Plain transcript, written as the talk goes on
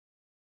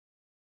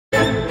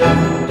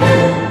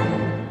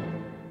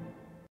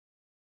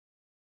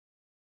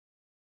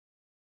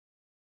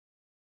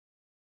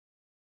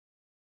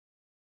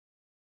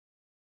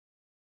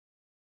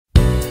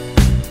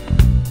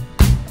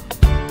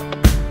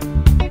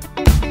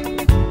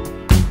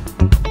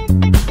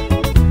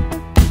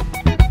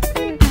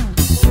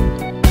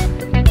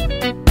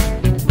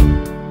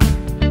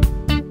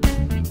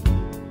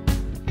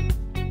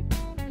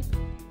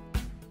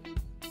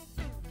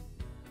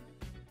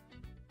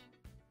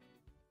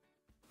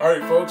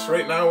Alright folks,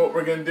 right now what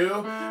we're going to do,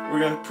 we're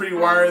going to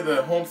pre-wire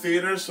the home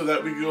theater so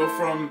that we go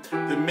from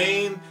the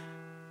main,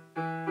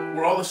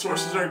 where all the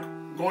sources are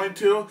going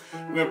to,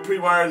 we're going to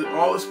pre-wire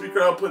all the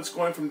speaker outputs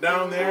going from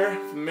down there,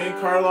 from the main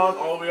car log,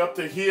 all the way up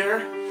to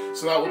here.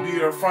 So that will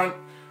be our front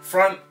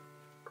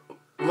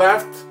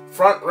left,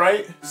 front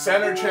right,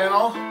 center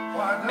channel,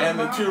 and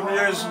the two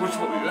rears, which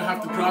we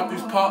have to drop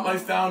these pot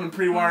lights down and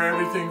pre-wire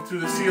everything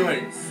through the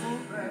ceiling.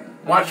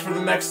 Watch for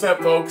the next step,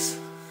 folks.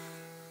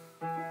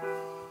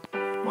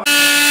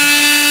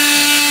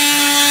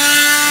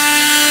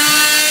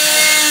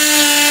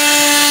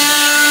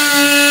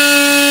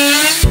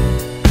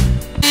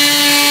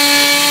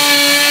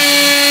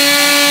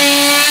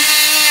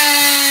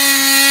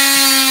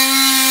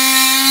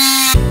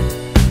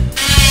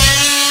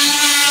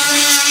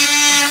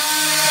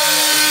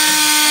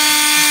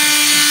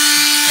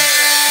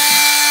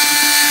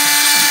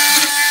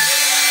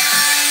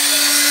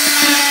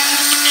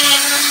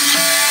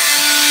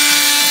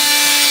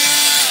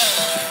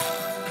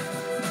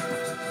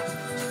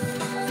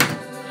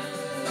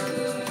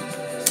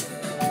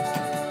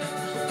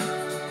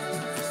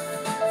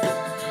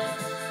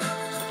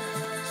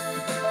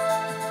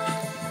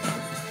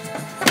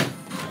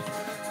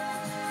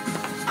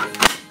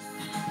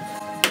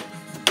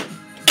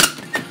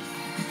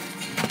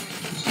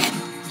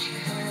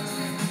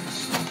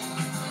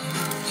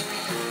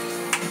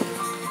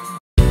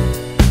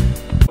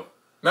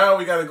 Now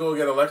we gotta go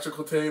get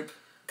electrical tape,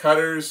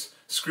 cutters,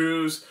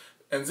 screws,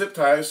 and zip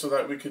ties so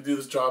that we can do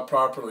this job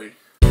properly.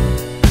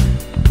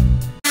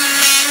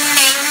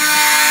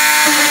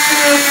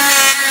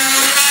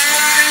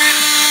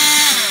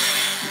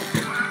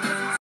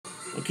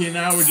 Okay,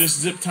 now we're just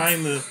zip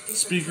tying the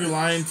speaker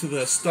line to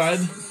the stud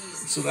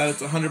so that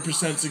it's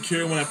 100%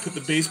 secure when I put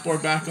the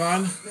baseboard back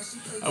on.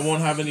 I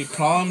won't have any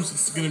problems.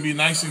 It's gonna be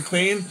nice and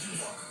clean.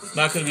 It's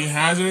not gonna be a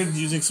hazard.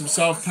 Using some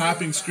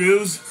self-tapping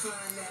screws.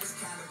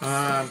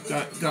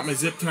 Got my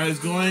zip ties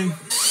going.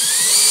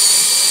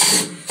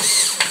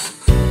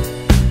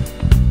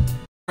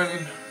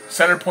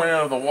 Center point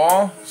out of the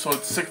wall, so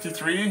it's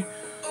 63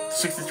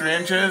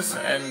 inches,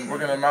 and we're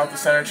going to mount the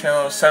center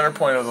channel center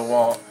point of the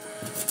wall.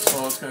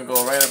 So it's going to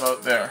go right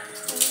about there.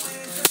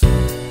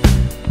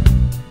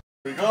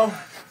 There we go.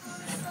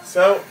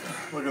 So,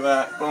 look at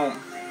that, boom.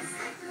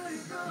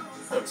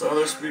 That's the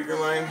other speaker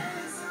line.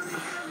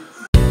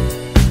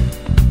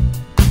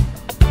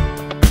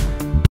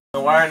 The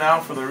wire now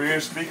for the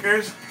rear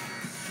speakers.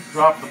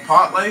 Drop the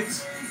pot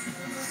lights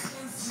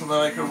so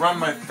that I could run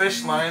my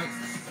fish line.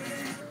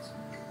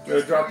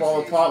 Gotta drop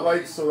all the pot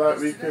lights so that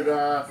we could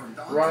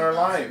run our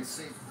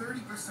lines.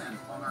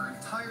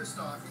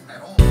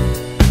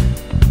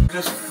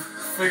 Just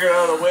figured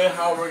out a way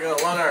how we're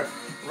gonna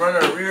run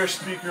our rear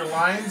speaker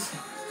lines.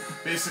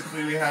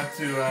 Basically, we had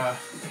to,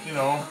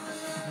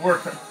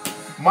 work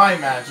my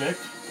magic.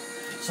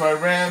 So I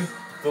ran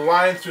the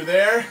line through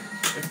there.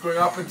 It's going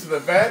up into the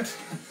vent.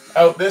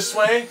 Out this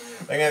way,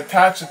 I'm going to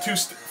attach the two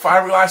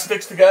fiberglass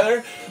sticks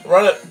together,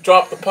 run it,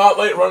 drop the pot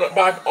light, run it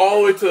back all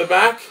the way to the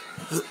back,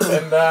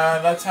 and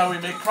that's how we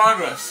make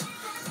progress.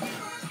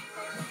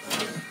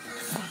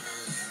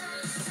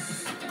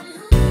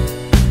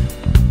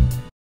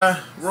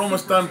 We're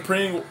almost done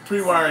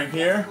pre-wiring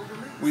here.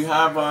 We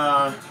have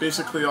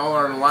basically all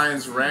our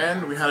lines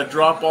ran. We had to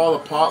drop all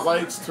the pot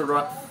lights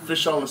to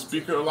fish all the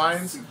speaker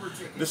lines.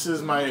 This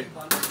is my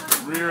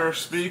rear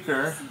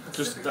speaker.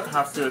 Just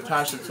have to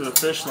attach it to the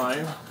fish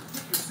line,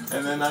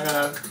 and then I'm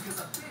gonna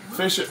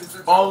fish it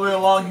all the way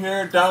along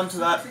here down to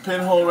that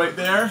pinhole right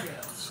there.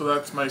 So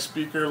that's my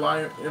speaker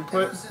line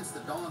input,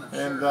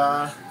 and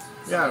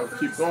yeah, we'll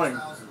keep going.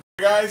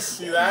 You guys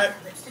see that?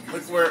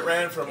 Look where it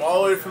ran from,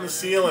 all the way from the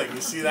ceiling.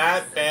 You see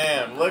that?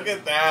 Bam! Look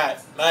at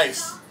that.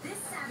 Nice.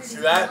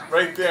 See that?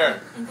 Right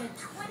there.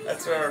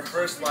 That's our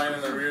first line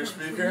in the rear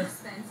speaker.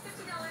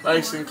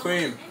 Nice and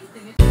clean.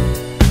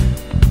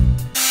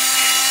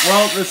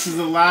 Well, this is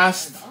the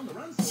last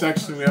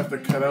section we have to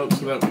cut out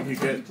so that we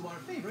can get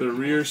the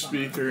rear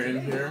speaker in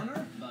here.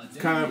 It's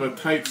kind of a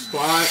tight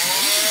spot,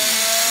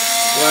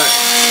 but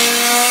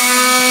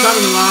it's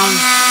coming along.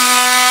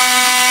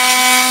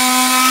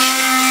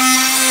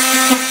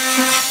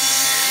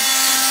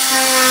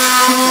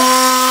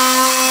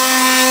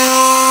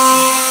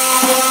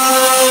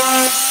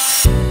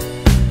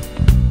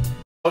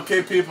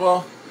 Okay,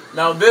 people,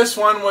 now this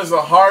one was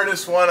the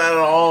hardest one out of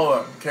all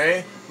of them,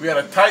 okay? We had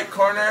a tight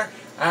corner.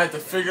 I had to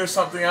figure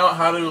something out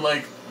how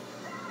to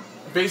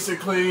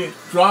basically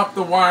drop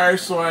the wire,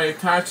 so I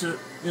attached it,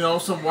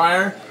 some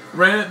wire,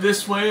 ran it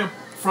this way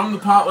from the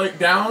pot light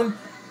down,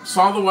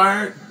 saw the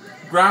wire,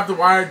 grabbed the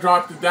wire,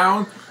 dropped it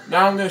down.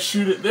 Now I'm going to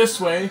shoot it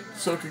this way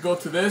so it could go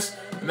to this,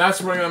 and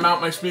that's where I'm going to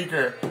mount my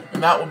speaker,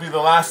 and that will be the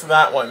last of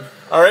that one.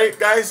 Alright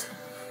guys?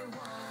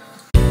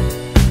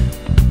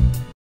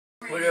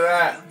 Look at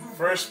that,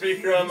 first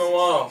speaker on the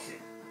wall.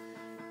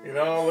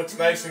 Looks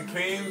nice and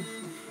clean,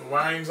 the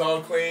wiring's all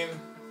clean.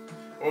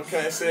 What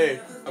can I say?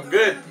 I'm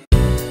good.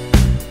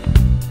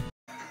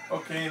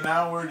 Okay,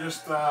 now we're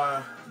just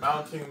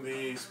mounting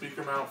the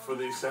speaker mount for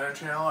the center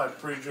channel. I've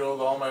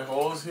pre-drilled all my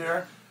holes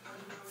here.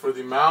 for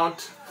the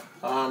mount.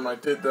 I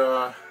did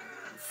the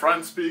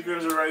front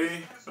speakers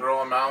already. They're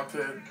all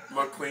mounted,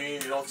 look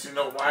clean, you don't see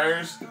no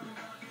wires.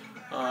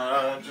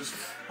 Just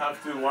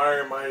have to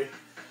wire my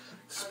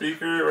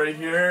speaker right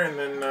here, and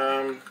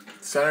then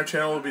center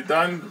channel will be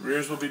done,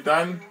 rears will be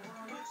done,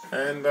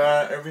 and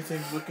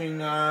everything's looking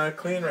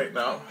clean right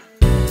now.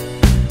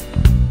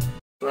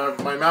 So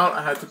my mount,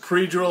 I had to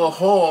pre-drill a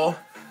hole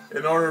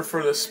in order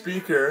for the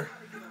speaker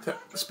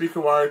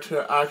wire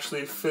to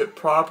actually fit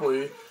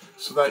properly,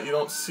 so that you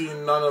don't see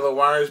none of the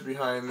wires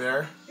behind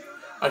there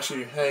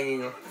actually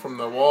hanging from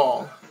the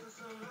wall,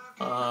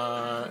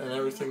 and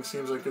everything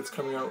seems like it's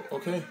coming out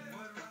okay.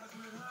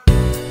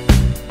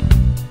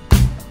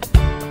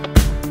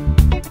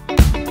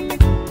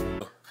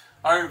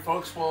 Alright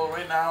folks, well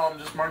right now I'm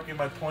just marking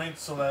my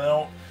points so that I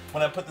don't,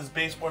 when I put this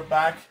baseboard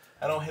back,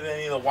 I don't hit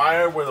any of the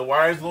wire where the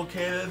wire is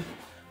located.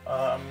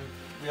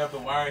 We have the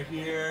wire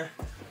here,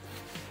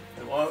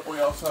 and we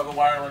also have the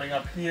wire running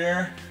up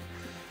here,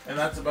 and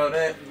that's about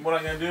it. And what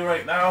I'm going to do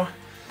right now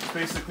is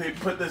basically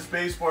put this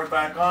baseboard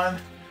back on.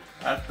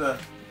 I have to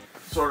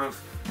sort of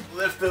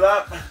lift it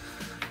up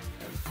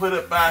and put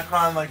it back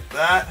on like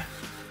that.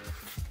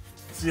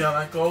 See how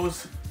that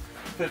goes?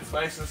 Fits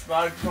nice and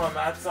snug on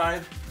that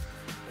side.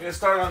 I'm going to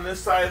start on this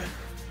side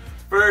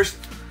first.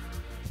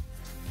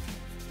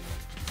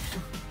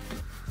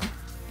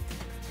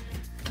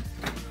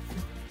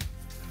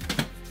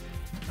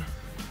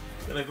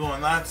 Gonna go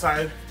on that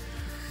side,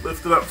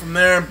 lift it up from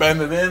there,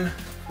 bend it in.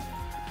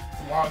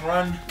 It's a long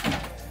run.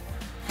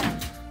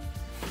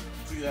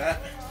 See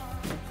that?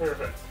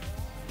 Perfect.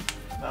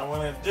 Now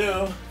what I'm gonna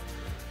do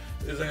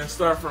is I'm gonna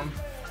start from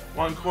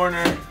one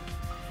corner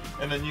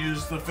and then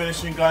use the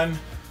finishing gun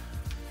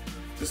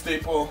to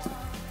staple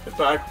it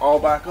all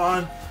back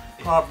on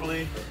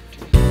properly.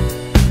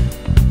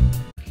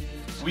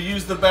 We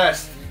use the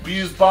best. We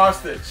use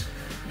Bostitch.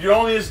 You're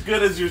only as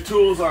good as your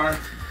tools are.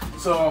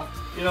 So,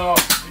 you know,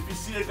 if you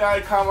see a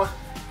guy come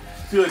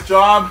to a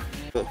job,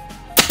 look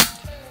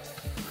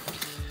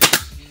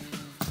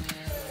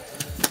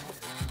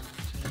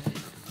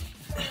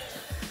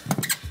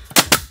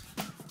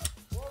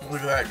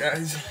at that,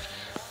 guys.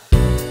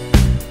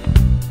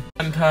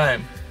 One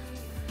time.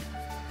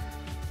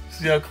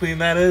 See how clean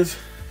that is?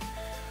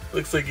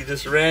 Looks like you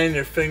just ran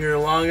your finger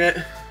along it.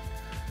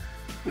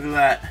 Look at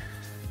that.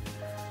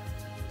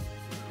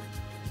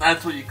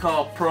 That's what you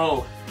call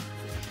pro.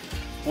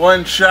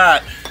 One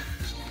shot.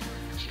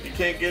 You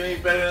can't get any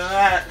better than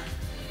that.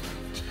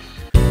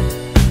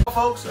 Well,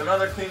 folks,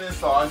 another clean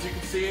install. As you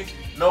can see,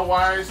 no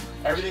wires,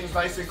 everything's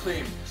nice and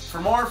clean.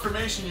 For more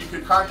information, you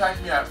could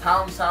contact me at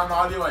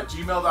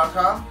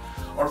poundsoundaudio@gmail.com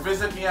or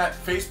visit me at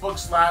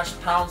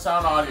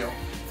Facebook/poundsoundaudio.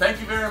 Thank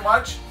you very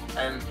much,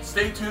 and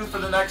stay tuned for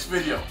the next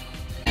video.